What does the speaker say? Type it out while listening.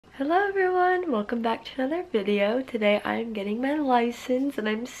Hello everyone, welcome back to another video. Today I'm getting my license and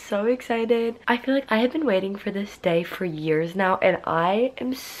I'm so excited. I feel like I have been waiting for this day for years now and I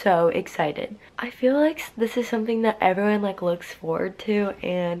am so excited. I feel like this is something that everyone looks forward to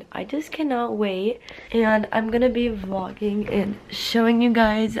and I just cannot wait. And I'm gonna be vlogging and showing you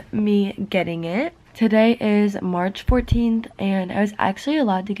guys me getting it. Today is March 14th and I was actually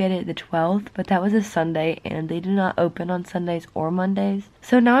allowed to get it the 12th, but that was a Sunday and they do not open on Sundays or Mondays.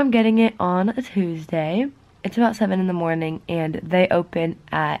 So now I'm getting it on a Tuesday. It's about 7 in the morning and they open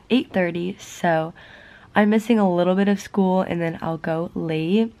at 8:30, so I'm missing a little bit of school and then I'll go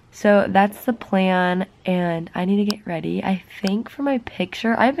late. So that's the plan and I need to get ready. I think for my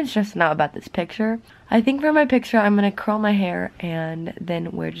picture, I've been stressing out about this picture. I think for my picture, I'm gonna curl my hair and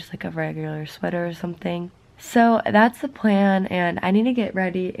then wear just a regular sweater or something. So that's the plan and I need to get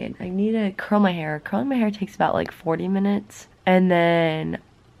ready and I need to curl my hair. Curling my hair takes about 40 minutes and then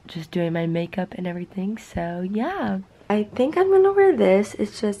just doing my makeup and everything. So yeah. I think I'm gonna wear this.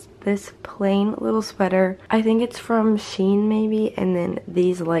 It's just this plain little sweater. I think it's from Shein maybe, and then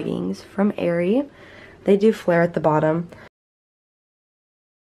these leggings from Aerie. They do flare at the bottom.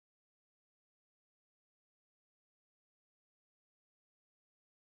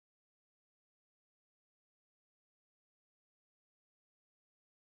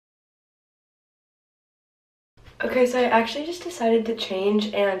 Okay, so I actually just decided to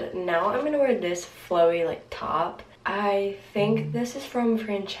change and now I'm gonna wear this flowy top. I think this is from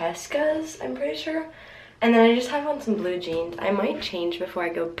Francesca's, I'm pretty sure. And then I just have on some blue jeans. I might change before I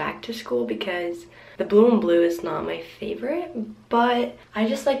go back to school because the blue and blue is not my favorite, but I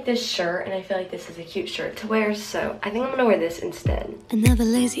just like this shirt and I feel like this is a cute shirt to wear, so I think I'm gonna wear this instead. Another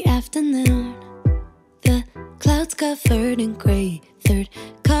lazy afternoon, the clouds covered in gray, third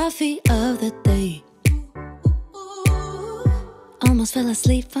coffee of the day. Almost fell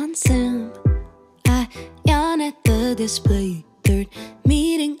asleep on Zoom. I yawn at the display, third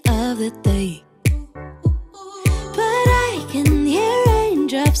meeting of the day. But I can hear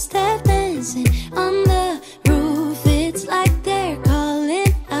raindrops tap dancing on the roof. It's like they're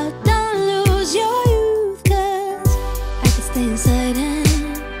calling out, don't lose your youth, 'cause I could stay inside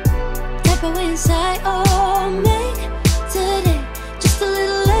and type away inside. Oh, make today just a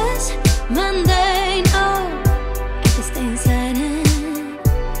little less mundane. Oh, I could stay inside and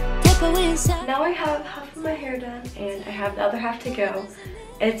type away inside. Now I have half of my hair done and I have the other half to go.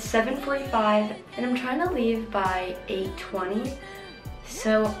 It's 7:45 and I'm trying to leave by 8:20.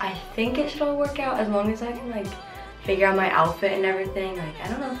 So I think it should all work out as long as I can figure out my outfit and everything. I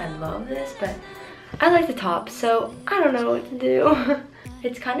don't know if I love this, but I like the top, so I don't know what to do.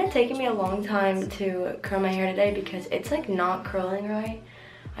 It's kind of taking me a long time to curl my hair today because it's not curling right.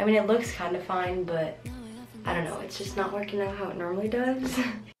 I mean, it looks kind of fine, but I don't know, it's just not working out how it normally does.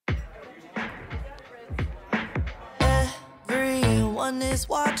 Everyone is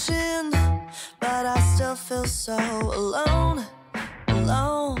watching, but I still feel so alone,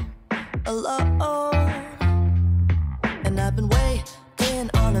 alone, alone. And I've been waiting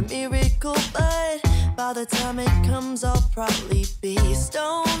on a miracle, but by the time it comes, I'll probably be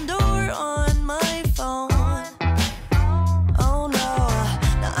stoned or on my phone. Oh no,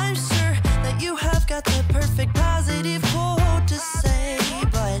 now I'm sure that you have got the perfect positive quote to say,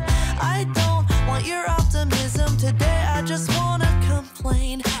 but I don't want your optimism today. I just wanna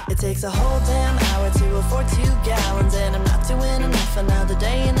complain. It takes a whole damn hour to afford 2 gallons, and I'm not doing enough. Another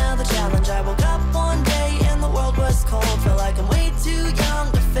day, another challenge. I woke up one day and the world was cold. Feel like I'm way too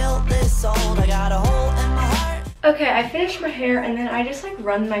young to feel this old. I got a hole in my heart. Okay, I finished my hair and then I just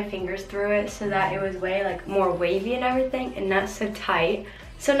run my fingers through it so that it was way more wavy and everything and not so tight.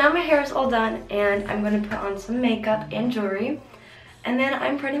 So now my hair is all done and I'm gonna put on some makeup and jewelry and then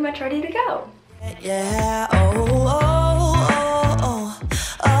I'm pretty much ready to go. Yeah, oh, oh, oh, oh,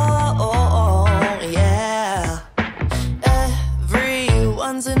 oh, oh, oh, yeah.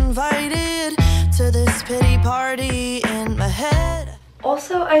 Everyone's invited to this pity party in my head.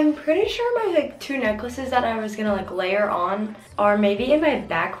 Also, I'm pretty sure my 2 necklaces that I was gonna layer on are maybe in my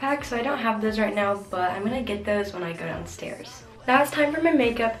backpack, so I don't have those right now, but I'm gonna get those when I go downstairs. Now it's time for my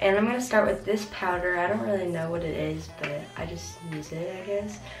makeup, and I'm gonna start with this powder. I don't really know what it is, but I just use it, I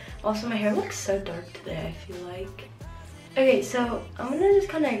guess. Also, my hair looks so dark today, I feel like. Okay, so I'm gonna just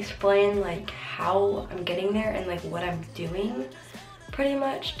kind of explain how I'm getting there and what I'm doing pretty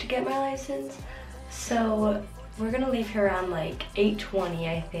much to get my license. So we're gonna leave here around 8:20,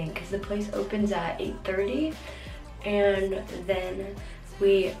 I think, because the place opens at 8:30, and then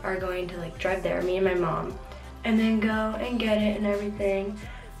we are going to drive there, me and my mom, and then go and get it and everything,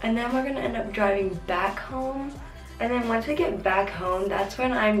 and then we're gonna end up driving back home And then once we get back home, that's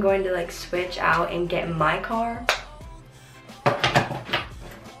when I'm going to like switch out and get my car.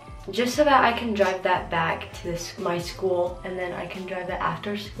 Just so that I can drive that back to my school, and then I can drive that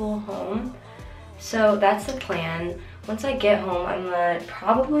after school home. So that's the plan. Once I get home, I'm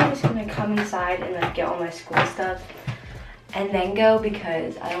probably just gonna come inside and like get all my school stuff and then go,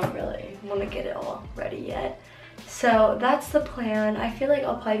 because I don't really want to get it all ready yet. So that's the plan. I feel like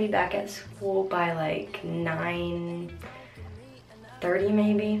I'll probably be back at school by like 9:30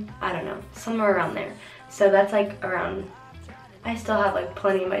 maybe. I don't know, somewhere around there. So that's like around, I still have like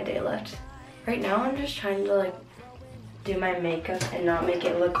plenty of my day left. Right now I'm just trying to like do my makeup and not make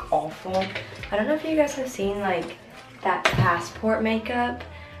it look awful. I don't know if you guys have seen like that passport makeup.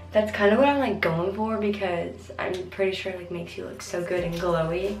 That's kind of what I'm like going for, because I'm pretty sure it like makes you look so good and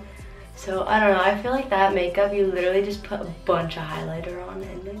glowy. So I don't know, I feel like that makeup, you literally just put a bunch of highlighter on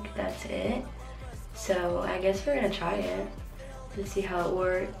and like that's it. So I guess we're gonna try it and see how it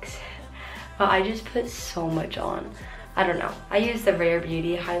works. But I just put so much on. I don't know. I use the Rare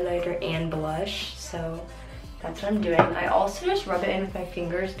Beauty highlighter and blush, so that's what I'm doing. I also just rub it in with my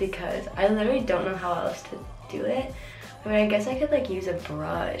fingers because I literally don't know how else to do it. I mean, I guess I could like use a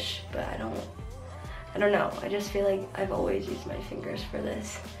brush, but I don't know. I just feel like I've always used my fingers for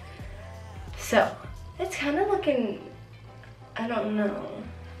this. So it's kind of looking, I don't know.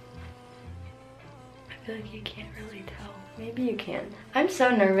 I feel like you can't really tell. Maybe you can. I'm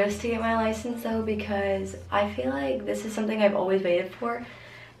so nervous to get my license though, because I feel like this is something I've always waited for.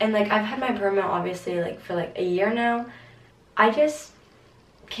 And like I've had my permit obviously like for like a year now. I just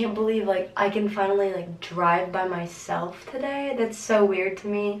can't believe like I can finally like drive by myself today. That's so weird to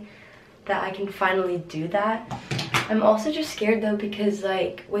me that I can finally do that. I'm also just scared though, because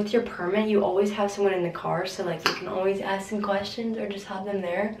like with your permit you always have someone in the car, so like you can always ask them questions or just have them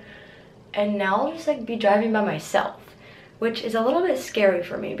there. And now I'll just like be driving by myself, which is a little bit scary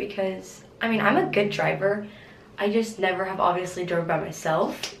for me, because I mean I'm a good driver. I just never have obviously drove by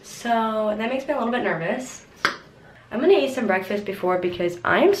myself, so that makes me a little bit nervous. I'm gonna eat some breakfast before, because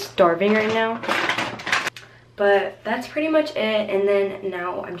I'm starving right now. But that's pretty much it, and then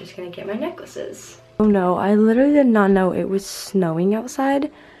now I'm just gonna get my necklaces. Oh no, I literally did not know it was snowing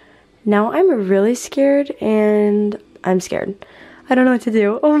outside. Now I'm really scared, and I'm scared. I don't know what to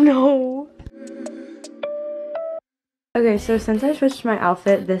do. Oh no. Okay, so since I switched my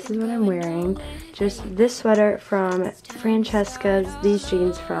outfit, this is what I'm wearing. Just this sweater from Francesca's, these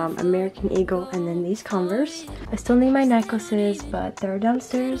jeans from American Eagle, and then these Converse. I still need my necklaces, but they're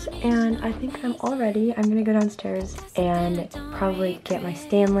downstairs, and I think I'm all ready. I'm gonna go downstairs and probably get my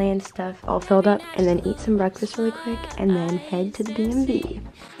Stanley and stuff all filled up, and then eat some breakfast really quick, and then head to the DMV.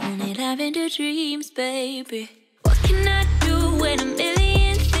 Only diving to dreams, baby. What can I do when a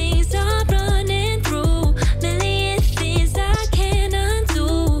million things are running through? Million things I can't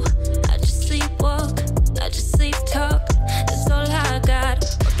undo. I just sleepwalk, I just sleep talk. That's all I got.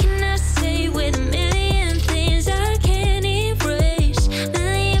 What can I say with a million things I can't erase?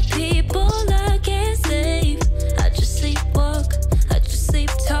 Million people I can't save. I just sleepwalk, I just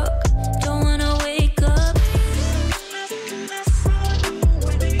sleep talk. Don't wanna wake up.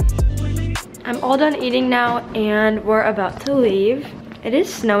 I'm all done eating now, and we're about to leave. It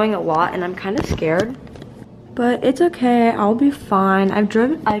is snowing a lot, and I'm kind of scared, but it's okay. I'll be fine. I've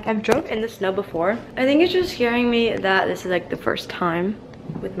drove in the snow before. I think it's just scaring me that this is like the first time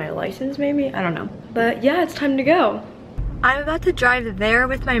with my license, maybe. I don't know. But yeah, it's time to go. I'm about to drive there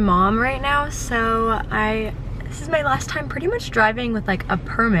with my mom right now, so this is my last time pretty much driving with like a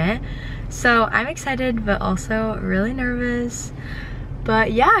permit. So I'm excited, but also really nervous.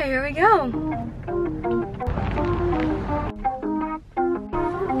 But yeah, here we go.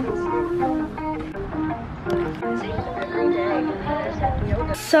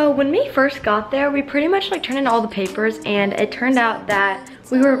 So when we first got there, we pretty much like turned in all the papers, and it turned out that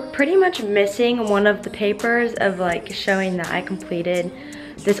we were pretty much missing one of the papers of like showing that I completed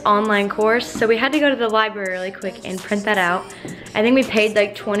this online course. So we had to go to the library really quick and print that out. I think we paid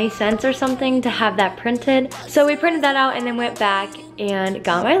like 20 cents or something to have that printed. So we printed that out and then went back and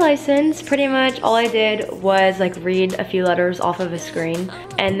got my license. Pretty much all I did was like read a few letters off of a screen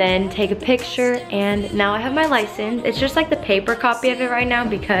and then take a picture, and now I have my license. It's just like the paper copy of it right now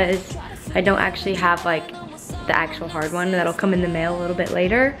because I don't actually have like the actual hard one that'll come in the mail a little bit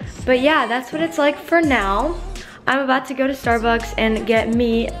later. But yeah, that's what it's like for now. I'm about to go to Starbucks and get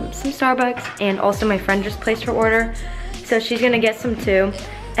me some Starbucks, and also my friend just placed her order, so she's gonna get some too.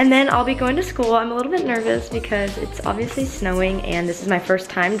 And then I'll be going to school. I'm a little bit nervous because it's obviously snowing and this is my first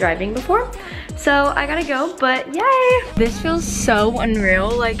time driving before. So I gotta go, but yay! This feels so unreal,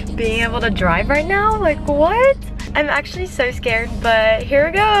 like being able to drive right now, like what? I'm actually so scared, but here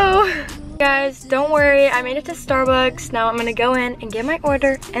we go. Guys, don't worry, I made it to Starbucks. Now I'm gonna go in and get my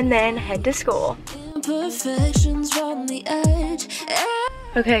order and then head to school. Imperfections from the edge.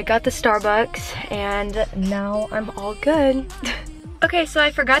 Okay, got the Starbucks and now I'm all good. Okay, so I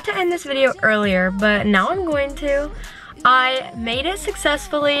forgot to end this video earlier, but now I'm going to. I made it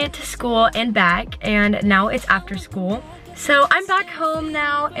successfully to school and back, and now it's after school. So I'm back home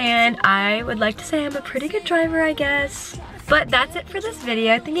now, and I would like to say I'm a pretty good driver, I guess. But that's it for this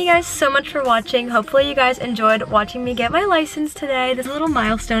video. Thank you guys so much for watching. Hopefully you guys enjoyed watching me get my license today. This is a little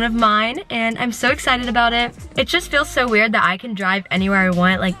milestone of mine, and I'm so excited about it. It just feels so weird that I can drive anywhere I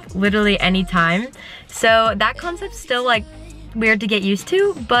want, like literally anytime. So that concept's still like weird to get used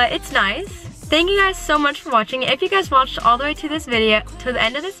to, but it's nice. Thank you guys so much for watching. If you guys watched all the way to this video, to the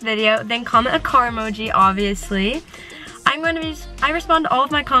end of this video, then comment a car emoji, obviously. I respond to all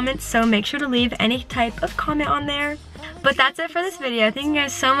of my comments, so make sure to leave any type of comment on there. But that's it for this video. Thank you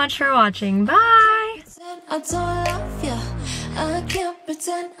guys so much for watching. Bye! I don't love you. I can't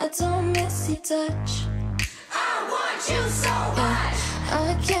pretend I don't miss your touch. I want you so much.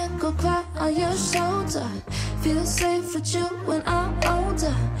 I can't go cry on your shoulder. Feel safe with you when I'm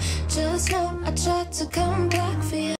older. Just know I tried to come back for you.